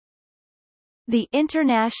The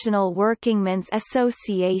International Workingmen's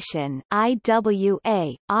Association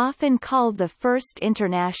 (IWA), often called the First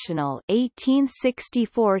International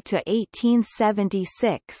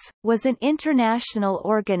 (1864–1876), was an international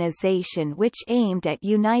organization which aimed at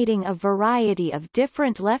uniting a variety of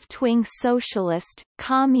different left-wing socialist,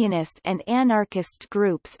 communist and anarchist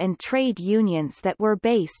groups and trade unions that were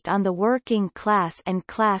based on the working class and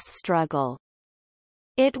class struggle.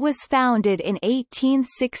 It was founded in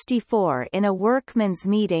 1864 in a workmen's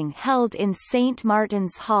meeting held in St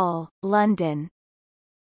Martin's Hall, London.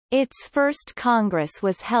 Its first congress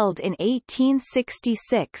was held in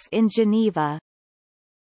 1866 in Geneva.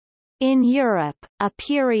 In Europe, a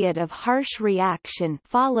period of harsh reaction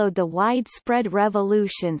followed the widespread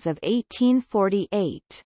revolutions of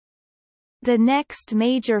 1848. The next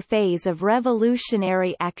major phase of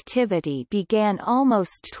revolutionary activity began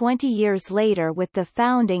almost 20 years later with the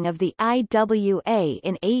founding of the IWA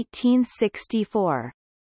in 1864.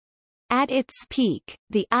 At its peak,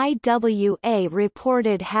 the IWA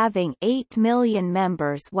reported having 8 million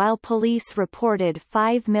members while police reported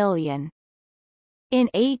 5 million. In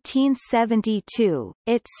 1872,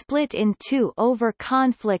 it split in two over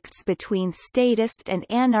conflicts between statist and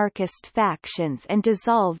anarchist factions and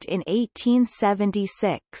dissolved in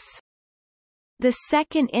 1876. The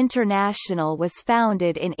Second International was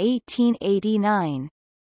founded in 1889.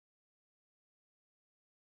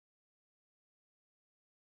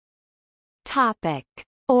 Topic: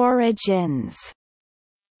 Origins.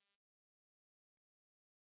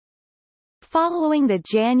 Following the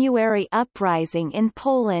January uprising in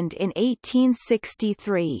Poland in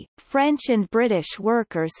 1863, French and British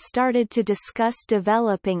workers started to discuss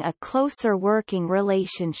developing a closer working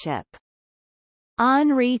relationship.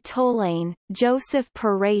 Henri Tolaine, Joseph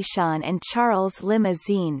Paration and Charles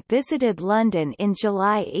Limousin visited London in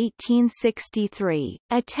July 1863,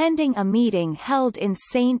 attending a meeting held in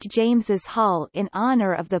St James's Hall in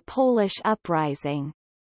honour of the Polish uprising.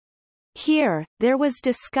 Here, there was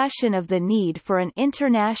discussion of the need for an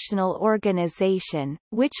international organization,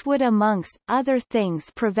 which would amongst other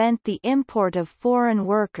things prevent the import of foreign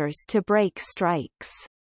workers to break strikes.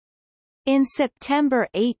 In September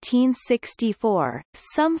 1864,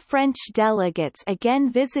 some French delegates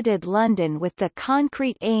again visited London with the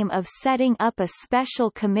concrete aim of setting up a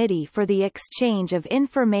special committee for the exchange of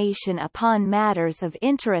information upon matters of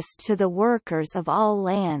interest to the workers of all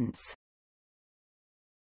lands.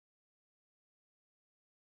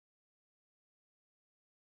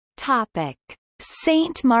 Topic: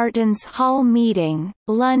 St Martin's Hall Meeting,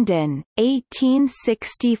 London,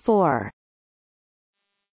 1864.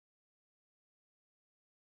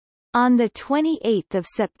 On 28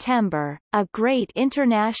 September, a great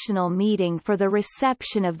international meeting for the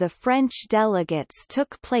reception of the French delegates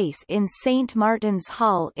took place in St Martin's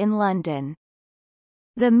Hall in London.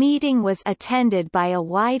 The meeting was attended by a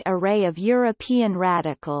wide array of European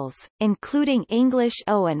radicals, including English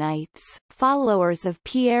Owenites, followers of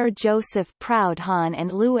Pierre-Joseph Proudhon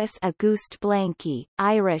and Louis-Auguste Blanqui,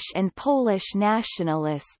 Irish and Polish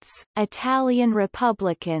nationalists, Italian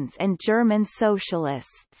Republicans and German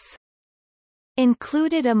socialists.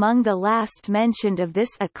 Included among the last mentioned of this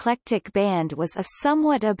eclectic band was a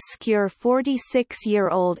somewhat obscure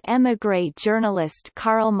 46-year-old émigré journalist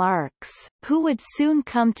Karl Marx, who would soon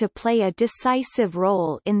come to play a decisive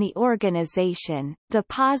role in the organization. The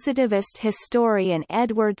positivist historian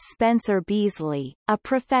Edward Spencer Beazley, a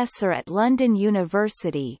professor at London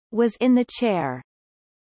University, was in the chair.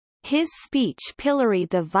 His speech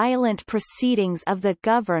pilloried the violent proceedings of the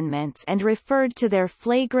governments and referred to their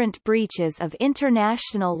flagrant breaches of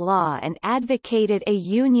international law and advocated a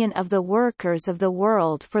union of the workers of the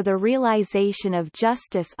world for the realization of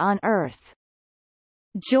justice on earth.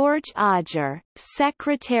 George Odger,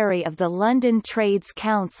 secretary of the London Trades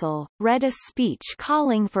Council, read a speech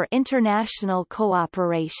calling for international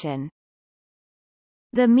cooperation.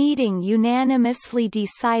 The meeting unanimously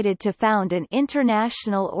decided to found an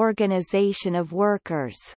international organization of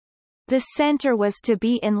workers. The centre was to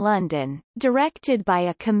be in London, directed by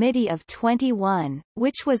a committee of 21,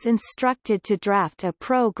 which was instructed to draft a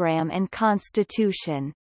programme and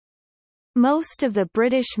constitution. Most of the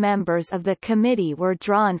British members of the committee were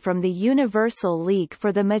drawn from the Universal League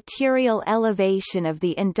for the Material Elevation of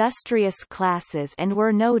the Industrious Classes and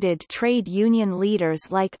were noted trade union leaders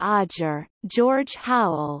like Odger, George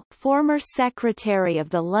Howell, former secretary of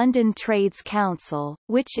the London Trades Council,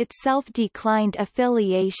 which itself declined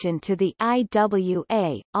affiliation to the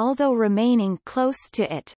IWA, although remaining close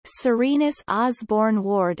to it, Serenus Osborne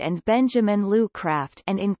Ward and Benjamin Lucraft,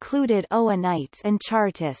 and included Owenites and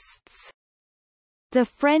Chartists. The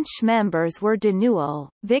French members were Deneuille,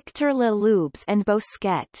 Victor Leloubs and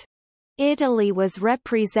Bosquet. Italy was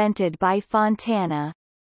represented by Fontana.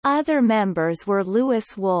 Other members were Louis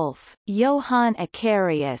Wolff, Johann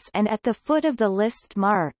Icarius and at the foot of the list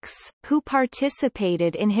Marx, who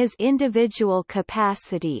participated in his individual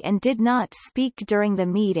capacity and did not speak during the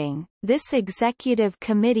meeting. This executive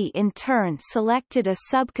committee in turn selected a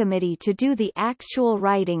subcommittee to do the actual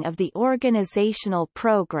writing of the organizational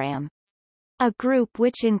program, a group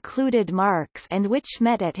which included Marx and which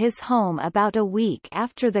met at his home about a week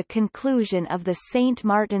after the conclusion of the St.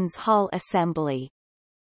 Martin's Hall Assembly.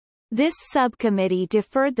 This subcommittee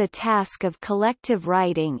deferred the task of collective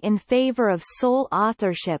writing in favor of sole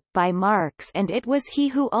authorship by Marx, and it was he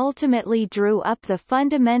who ultimately drew up the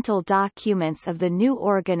fundamental documents of the new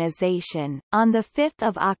organization. On 5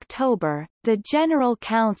 October, the General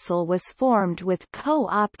Council was formed with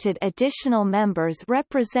co-opted additional members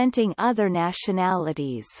representing other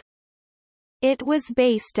nationalities. It was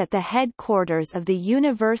based at the headquarters of the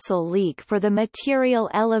Universal League for the Material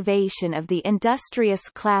Elevation of the Industrious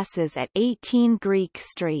Classes at 18 Greek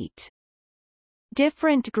Street.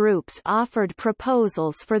 Different groups offered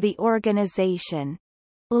proposals for the organization.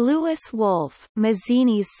 Louis Wolff,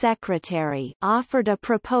 Mazzini's secretary, offered a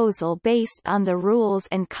proposal based on the rules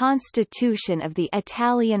and constitution of the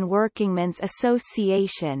Italian Workingmen's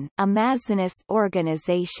Association, a Mazzonist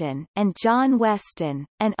organization, and John Weston,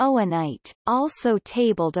 an Owenite, also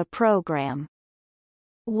tabled a program.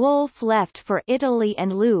 Wolff left for Italy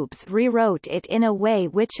and Loubs rewrote it in a way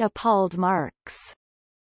which appalled Marx.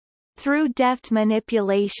 Through deft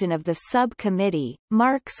manipulation of the subcommittee,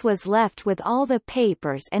 Marx was left with all the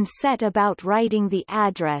papers and set about writing the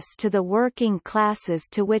address to the working classes,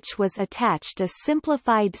 to which was attached a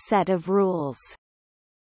simplified set of rules.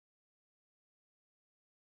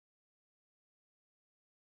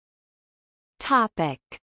 Topic: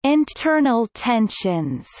 Internal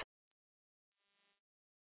tensions.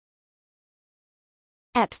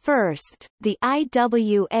 At first, the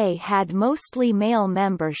IWA had mostly male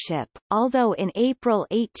membership, although in April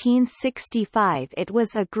 1865 it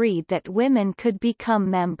was agreed that women could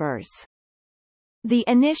become members. The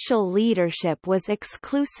initial leadership was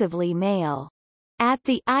exclusively male. At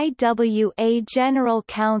the IWA General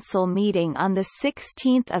Council meeting on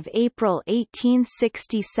 16 April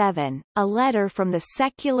 1867, a letter from the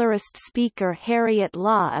secularist speaker Harriet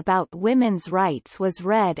Law about women's rights was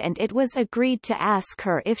read, and it was agreed to ask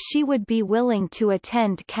her if she would be willing to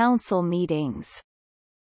attend council meetings.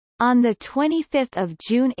 On 25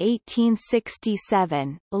 June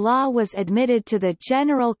 1867, Law was admitted to the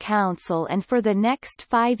General Council and for the next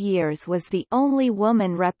 5 years was the only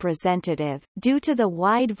woman representative. Due to the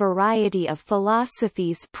wide variety of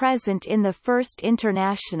philosophies present in the First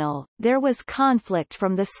International, there was conflict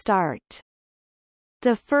from the start.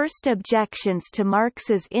 The first objections to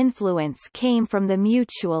Marx's influence came from the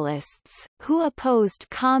mutualists, who opposed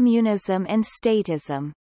communism and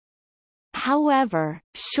statism. However,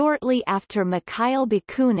 shortly after Mikhail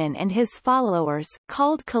Bakunin and his followers,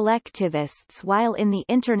 called collectivists while in the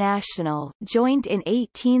International, joined in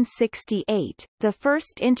 1868, the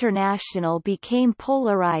First International became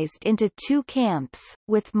polarized into two camps,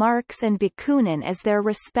 with Marx and Bakunin as their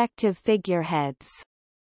respective figureheads.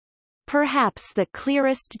 Perhaps the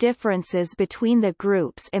clearest differences between the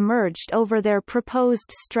groups emerged over their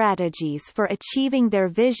proposed strategies for achieving their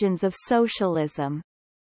visions of socialism.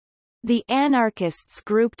 The anarchists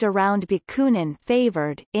grouped around Bakunin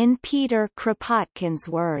favored, in Peter Kropotkin's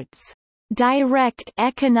words, direct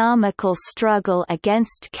economical struggle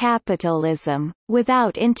against capitalism,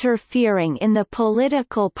 without interfering in the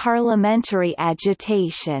political parliamentary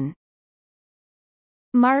agitation.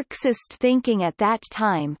 Marxist thinking at that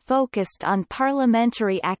time focused on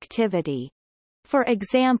parliamentary activity. For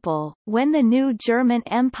example, when the new German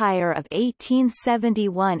Empire of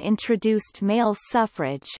 1871 introduced male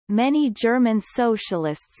suffrage, many German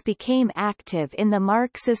socialists became active in the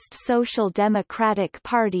Marxist Social Democratic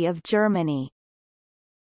Party of Germany.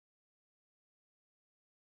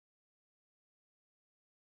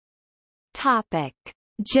 Topic: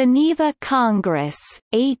 Geneva Congress,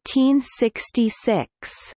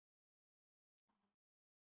 1866.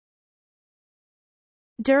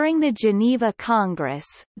 During the Geneva Congress,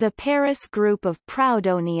 the Paris group of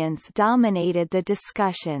Proudhonians dominated the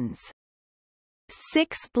discussions.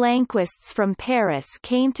 6 Blanquists from Paris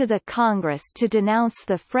came to the Congress to denounce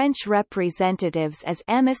the French representatives as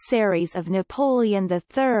emissaries of Napoleon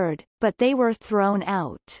III, but they were thrown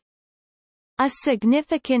out. A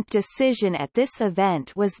significant decision at this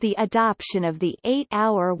event was the adoption of the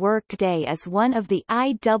 8-hour workday as one of the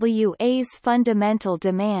IWA's fundamental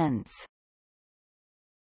demands.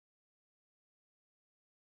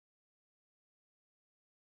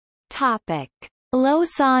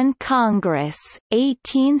 Lausanne Congress,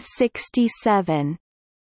 1867.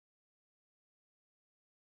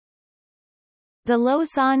 The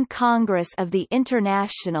Lausanne Congress of the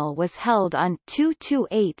International was held on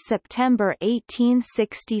 2–8 September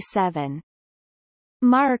 1867.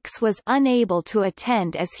 Marx was unable to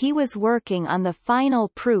attend as he was working on the final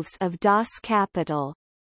proofs of Das Kapital.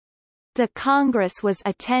 The Congress was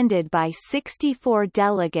attended by 64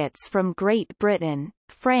 delegates from Great Britain,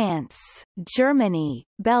 France, Germany,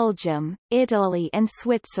 Belgium, Italy and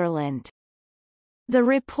Switzerland. The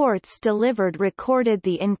reports delivered recorded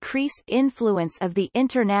the increased influence of the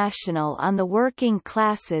International on the working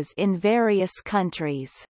classes in various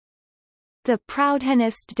countries. The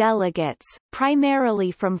Proudhonist delegates,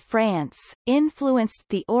 primarily from France, influenced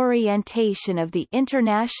the orientation of the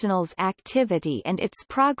International's activity and its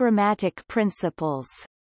programmatic principles.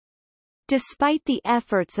 Despite the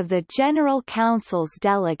efforts of the General Council's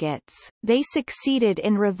delegates, they succeeded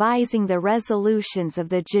in revising the resolutions of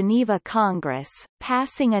the Geneva Congress,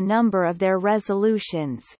 passing a number of their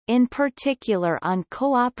resolutions, in particular on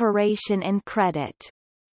cooperation and credit.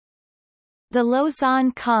 The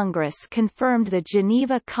Lausanne Congress confirmed the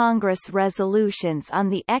Geneva Congress resolutions on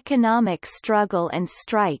the economic struggle and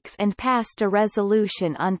strikes and passed a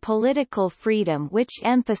resolution on political freedom which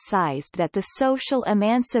emphasized that the social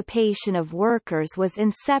emancipation of workers was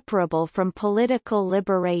inseparable from political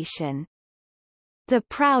liberation. The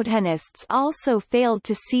Proudhonists also failed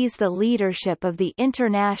to seize the leadership of the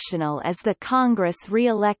International as the Congress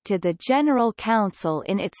re-elected the General Council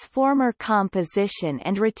in its former composition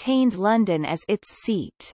and retained London as its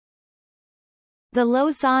seat. The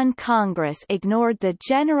Lausanne Congress ignored the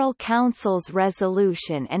General Council's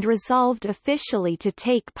resolution and resolved officially to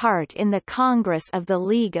take part in the Congress of the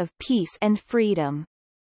League of Peace and Freedom.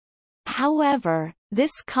 However,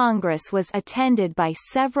 this Congress was attended by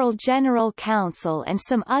several General Council and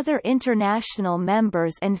some other international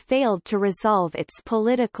members and failed to resolve its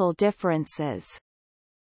political differences.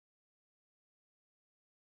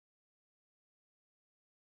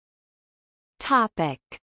 Topic: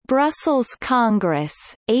 Brussels Congress,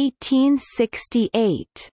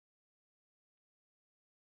 1868.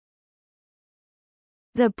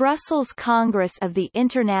 The Brussels Congress of the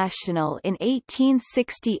International in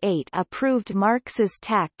 1868 approved Marx's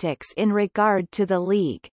tactics in regard to the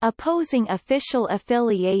League, opposing official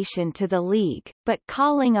affiliation to the League, but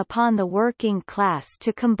calling upon the working class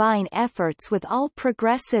to combine efforts with all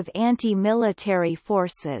progressive anti-military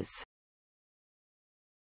forces.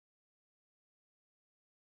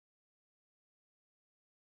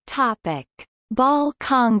 Topic: Basle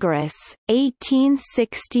Congress,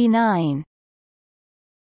 1869.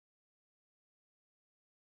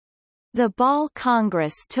 The Basle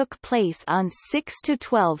Congress took place on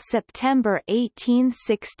 6–12 September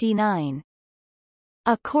 1869.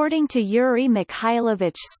 According to Yuri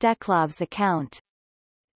Mikhailovich Steklov's account,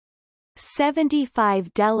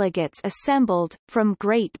 75 delegates assembled, from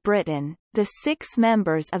Great Britain, the 6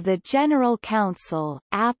 members of the General Council,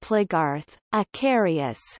 Aplegarth,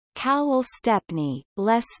 Acarius, Cowell Stepney,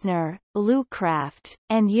 Lesner, Lucraft,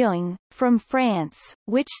 and Jung, from France,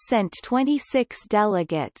 which sent 26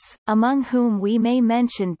 delegates, among whom we may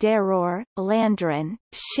mention Derour, Landrin,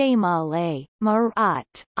 Chemalet,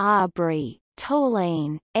 Marat, Aubry,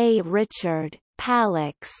 Tolaine, A. Richard,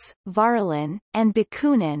 Palix, Varlin, and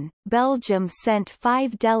Bakunin. Belgium sent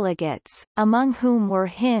 5 delegates, among whom were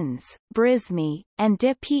Hinz, Brismy, and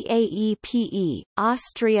de Paepe.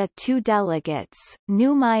 Austria 2 delegates,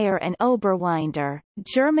 Neumayer and Oberwinder.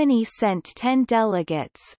 Germany sent 10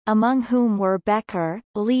 delegates, among whom were Becker,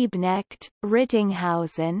 Liebknecht,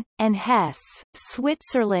 Rittinghausen, and Hess.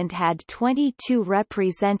 Switzerland had 22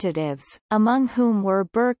 representatives, among whom were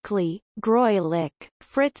Berkeley, Greulich,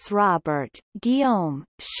 Fritz Robert, Guillaume,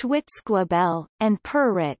 Schwitzguebel, and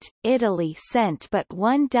Perret. Italy sent but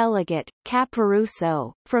 1 delegate,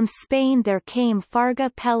 Caparuso. From Spain there came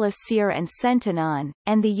Farga Pellissier and Centenon,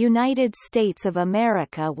 and the United States of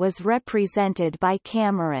America was represented by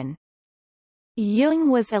Cameron.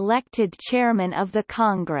 Jung was elected chairman of the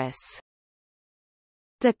Congress.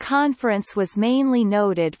 The conference was mainly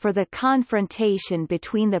noted for the confrontation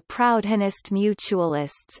between the Proudhonist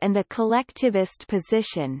mutualists and the collectivist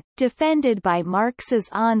position, defended by Marx's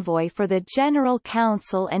envoy for the General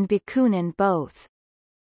Council and Bakunin both.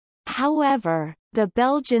 However, the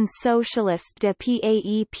Belgian socialist de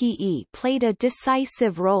Paepe played a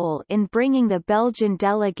decisive role in bringing the Belgian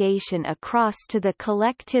delegation across to the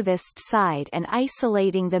collectivist side and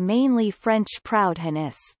isolating the mainly French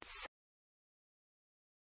Proudhonists.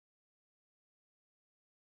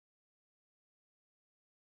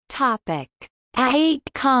 Topic: Hague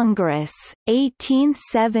Congress,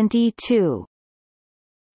 1872.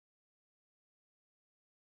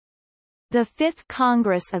 The Fifth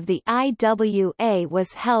Congress of the IWA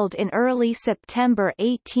was held in early September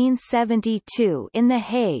 1872 in The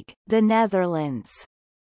Hague, the Netherlands.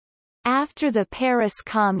 After the Paris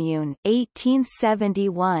Commune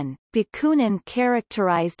 1871, Bakunin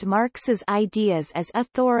characterized Marx's ideas as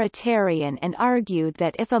authoritarian and argued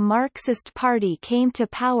that if a Marxist party came to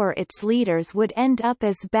power its leaders would end up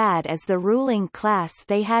as bad as the ruling class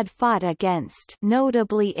they had fought against,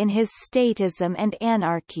 notably in his statism and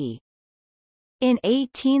anarchy. In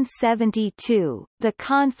 1872, the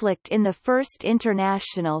conflict in the First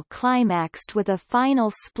International climaxed with a final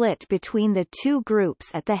split between the two groups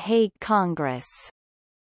at the Hague Congress.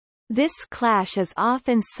 This clash is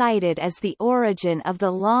often cited as the origin of the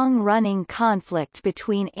long-running conflict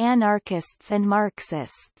between anarchists and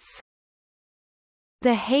Marxists.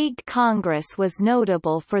 The Hague Congress was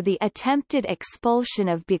notable for the attempted expulsion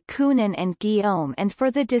of Bakunin and Guillaume and for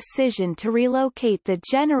the decision to relocate the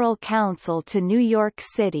General Council to New York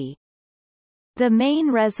City. The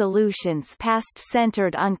main resolutions passed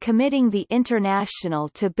centered on committing the International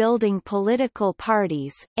to building political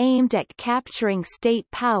parties, aimed at capturing state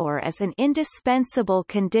power as an indispensable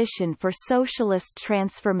condition for socialist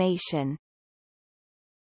transformation.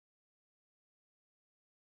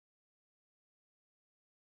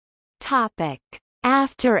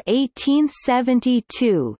 After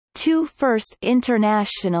 1872, two First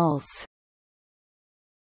Internationals.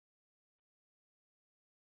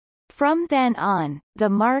 From then on, the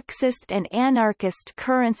Marxist and anarchist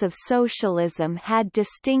currents of socialism had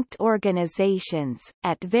distinct organizations,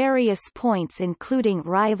 at various points including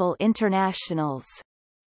rival internationals.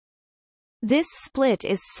 This split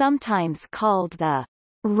is sometimes called the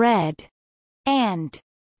 «red» and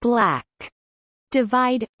 «black»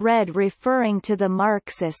 divide, red referring to the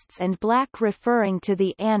Marxists and black referring to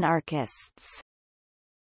the anarchists.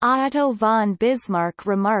 Otto von Bismarck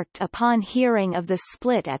remarked upon hearing of the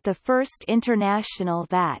split at the First International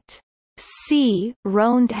that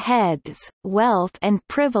round heads, wealth and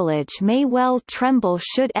privilege may well tremble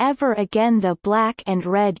should ever again the black and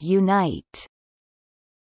red unite.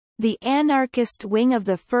 The anarchist wing of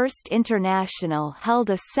the First International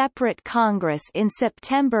held a separate congress in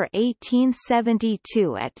September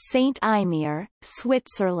 1872 at Saint-Imier,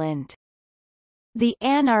 Switzerland. The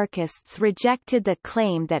anarchists rejected the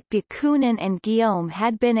claim that Bakunin and Guillaume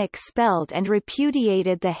had been expelled and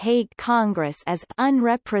repudiated the Hague Congress as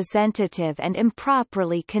unrepresentative and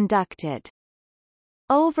improperly conducted.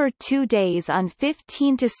 Over 2 days on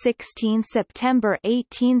 15 to 16 September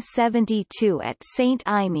 1872 at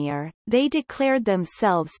Saint-Imier, they declared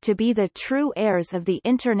themselves to be the true heirs of the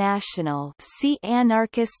International. See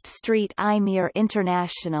Anarchist Street Imier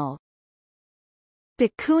International.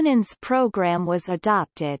 Bakunin's program was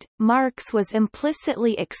adopted, Marx was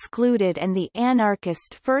implicitly excluded and the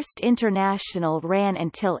anarchist First International ran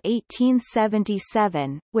until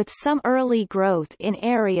 1877, with some early growth in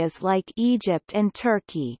areas like Egypt and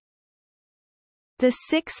Turkey. The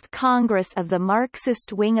Sixth Congress of the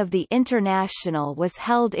Marxist wing of the International was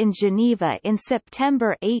held in Geneva in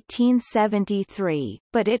September 1873,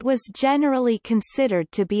 but it was generally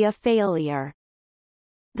considered to be a failure.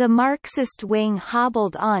 The Marxist wing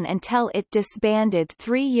hobbled on until it disbanded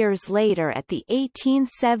 3 years later at the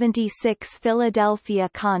 1876 Philadelphia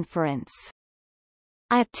Conference.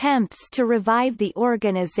 Attempts to revive the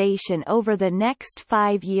organization over the next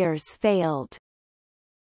 5 years failed.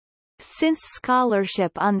 Since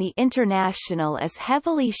scholarship on the International is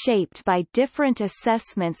heavily shaped by different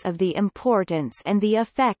assessments of the importance and the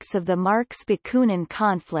effects of the Marx-Bakunin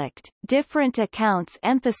conflict, different accounts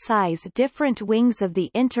emphasize different wings of the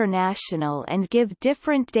International and give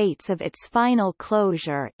different dates of its final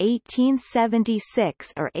closure,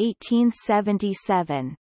 1876 or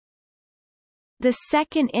 1877. The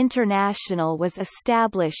Second International was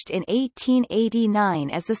established in 1889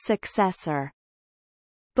 as a successor.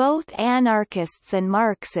 Both anarchists and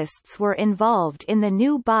Marxists were involved in the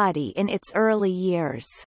new body in its early years.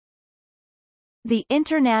 The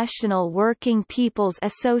International Working People's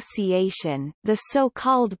Association, the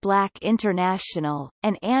so-called Black International,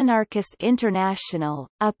 an anarchist international,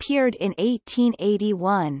 appeared in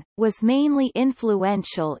 1881, was mainly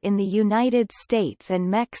influential in the United States and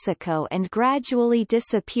Mexico and gradually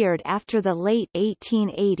disappeared after the late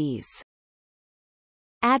 1880s.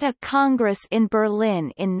 At a congress in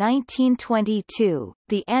Berlin in 1922,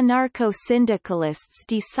 the anarcho-syndicalists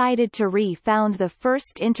decided to re-found the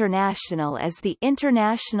First International as the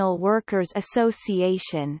International Workers'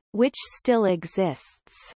 Association, which still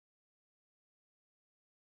exists.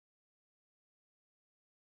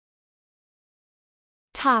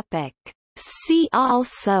 Topic. See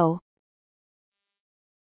also: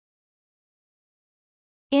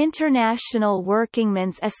 International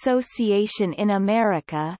Workingmen's Association in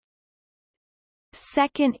America,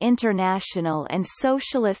 Second International and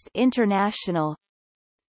Socialist International,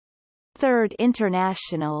 Third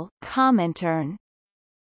International, Comintern,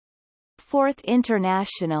 Fourth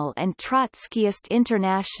International and Trotskyist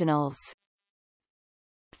Internationals,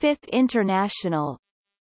 Fifth International,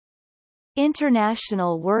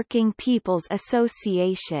 International Working People's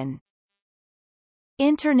Association,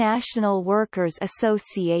 International Workers'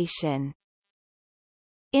 Association,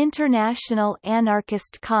 International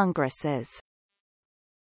Anarchist Congresses.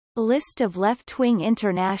 List of left-wing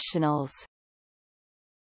internationals.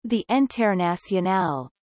 The Internationale.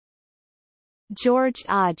 George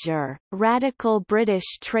Odger, radical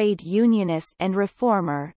British trade unionist and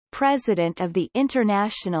reformer, president of the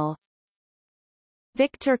International.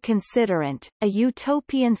 Victor Considerant, a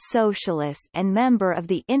utopian socialist and member of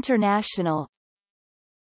the International.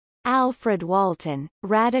 Alfred Walton,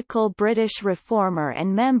 radical British reformer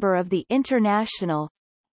and member of the International.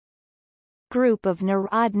 Group of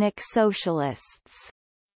Narodnik Socialists.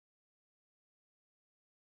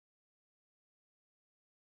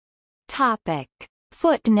 Topic.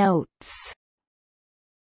 Footnotes.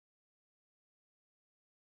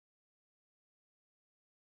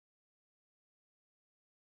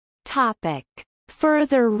 Topic.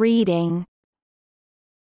 Further reading.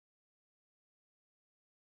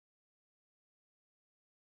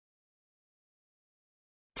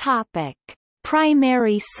 Topic.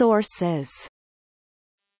 Primary sources.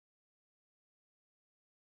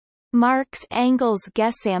 Marx Engels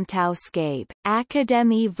Gesamtausgabe,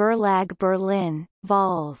 Akademie Verlag Berlin,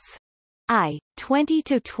 Vols. I.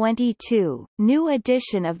 20-22, new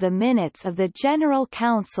edition of the Minutes of the General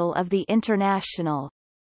Council of the International.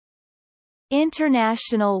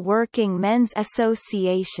 International Working Men's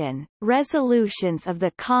Association, Resolutions of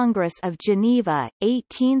the Congress of Geneva,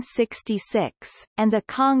 1866, and the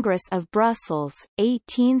Congress of Brussels,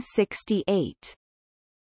 1868.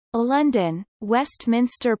 London,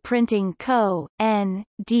 Westminster Printing Co.,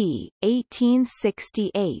 N.D.,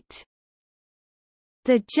 1868.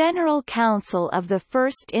 The General Council of the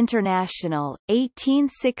First International,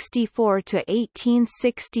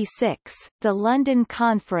 1864–1866, the London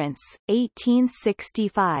Conference,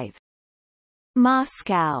 1865.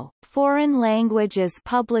 Moscow, Foreign Languages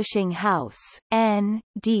Publishing House,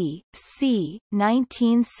 N.D., c.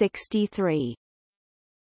 1963.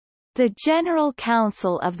 The General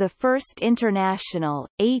Council of the First International,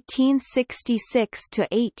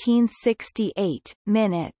 1866–1868,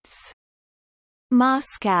 Minutes.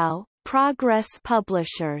 Moscow, Progress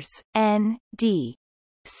Publishers, N.D.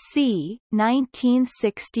 c.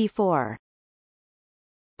 1964.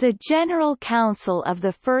 The General Council of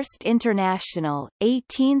the First International,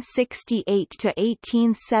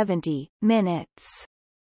 1868–1870, Minutes.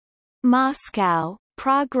 Moscow,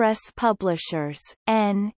 Progress Publishers,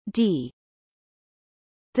 N.D.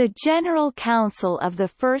 The General Council of the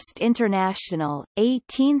First International,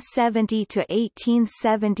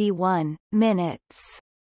 1870–1871, Minutes.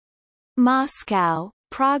 Moscow,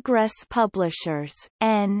 Progress Publishers,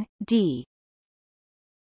 N.D.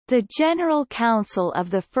 The General Council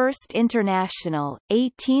of the First International,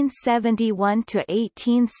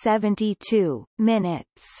 1871–1872,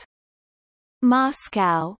 Minutes.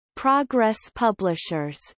 Moscow, Progress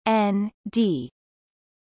Publishers, N.D.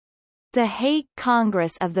 The Hague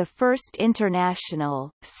Congress of the First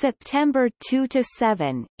International, September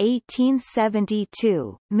 2–7,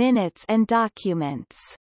 1872, Minutes and Documents.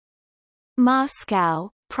 Moscow,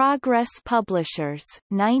 Progress Publishers,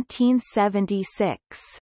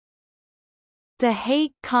 1976. The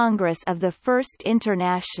Hague Congress of the First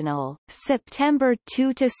International, September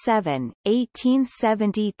 2–7,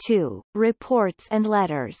 1872, Reports and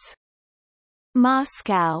Letters.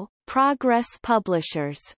 Moscow, Progress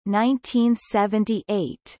Publishers,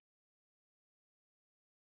 1978.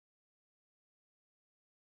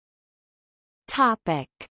 Topic.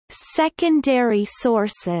 Secondary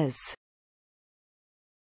sources.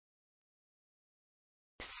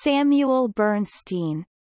 Samuel Bernstein,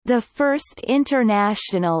 The First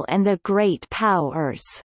International and the Great Powers.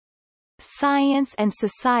 Science and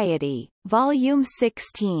Society, Volume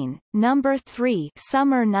 16, Number 3,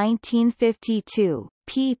 Summer 1952,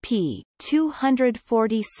 pp.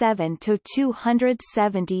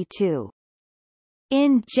 247–272.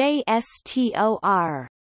 In JSTOR.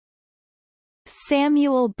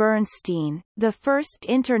 Samuel Bernstein, The First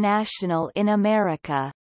International in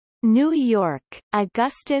America. New York,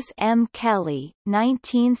 Augustus M. Kelly,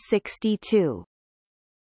 1962.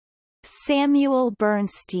 Samuel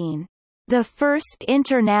Bernstein. The First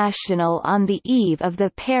International on the Eve of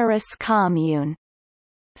the Paris Commune.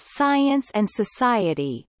 Science and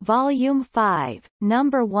Society, Volume 5, No.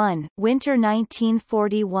 1, Winter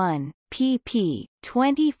 1941, pp.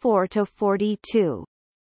 24–42.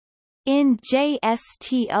 In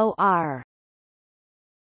JSTOR.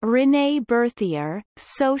 René Berthier,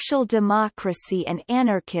 Social Democracy and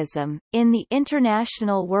Anarchism, in the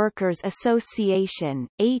International Workers' Association,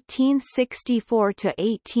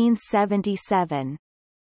 1864–1877.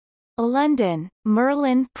 London,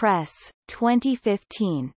 Merlin Press,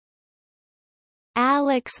 2015.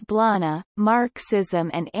 Alex Blana, Marxism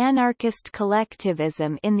and Anarchist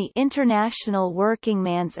Collectivism in the International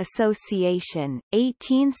Workingmen's Association,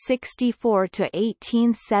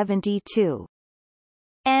 1864–1872.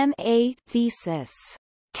 M.A. thesis.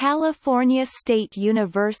 California State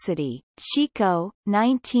University, Chico,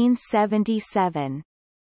 1977.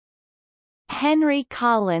 Henry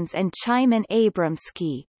Collins and Chimon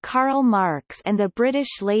Abramsky, Karl Marx and the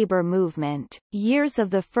British Labour Movement, Years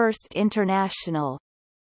of the First International.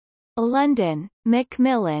 London,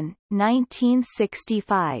 Macmillan,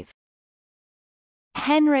 1965.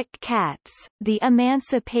 Henrik Katz, The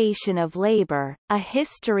Emancipation of Labour, A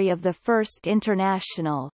History of the First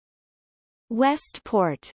International.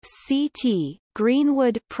 Westport, C.T.,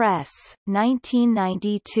 Greenwood Press,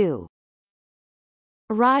 1992.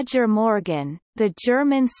 Roger Morgan, The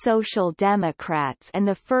German Social Democrats and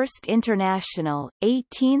the First International,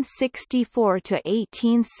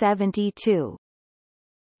 1864–1872.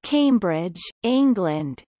 Cambridge,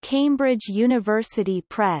 England, Cambridge University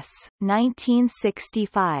Press,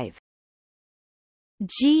 1965.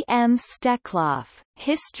 G. M. Steckloff,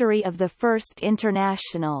 History of the First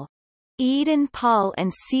International. Eden Paul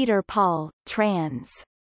and Cedar Paul, trans.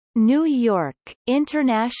 New York,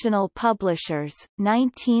 International Publishers,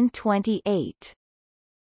 1928.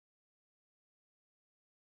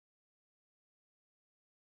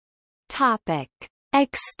 Topic.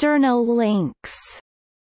 External links.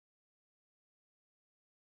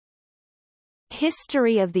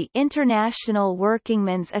 History of the International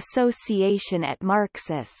Workingmen's Association at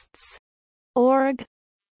Marxists.org.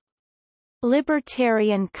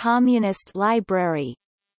 Libertarian Communist Library.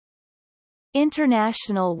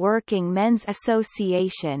 International Working Men's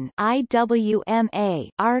Association IWMA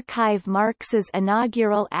archive Marx's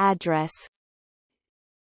inaugural address.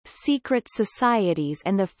 Secret Societies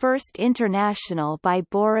and the First International by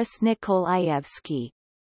Boris Nikolaevsky.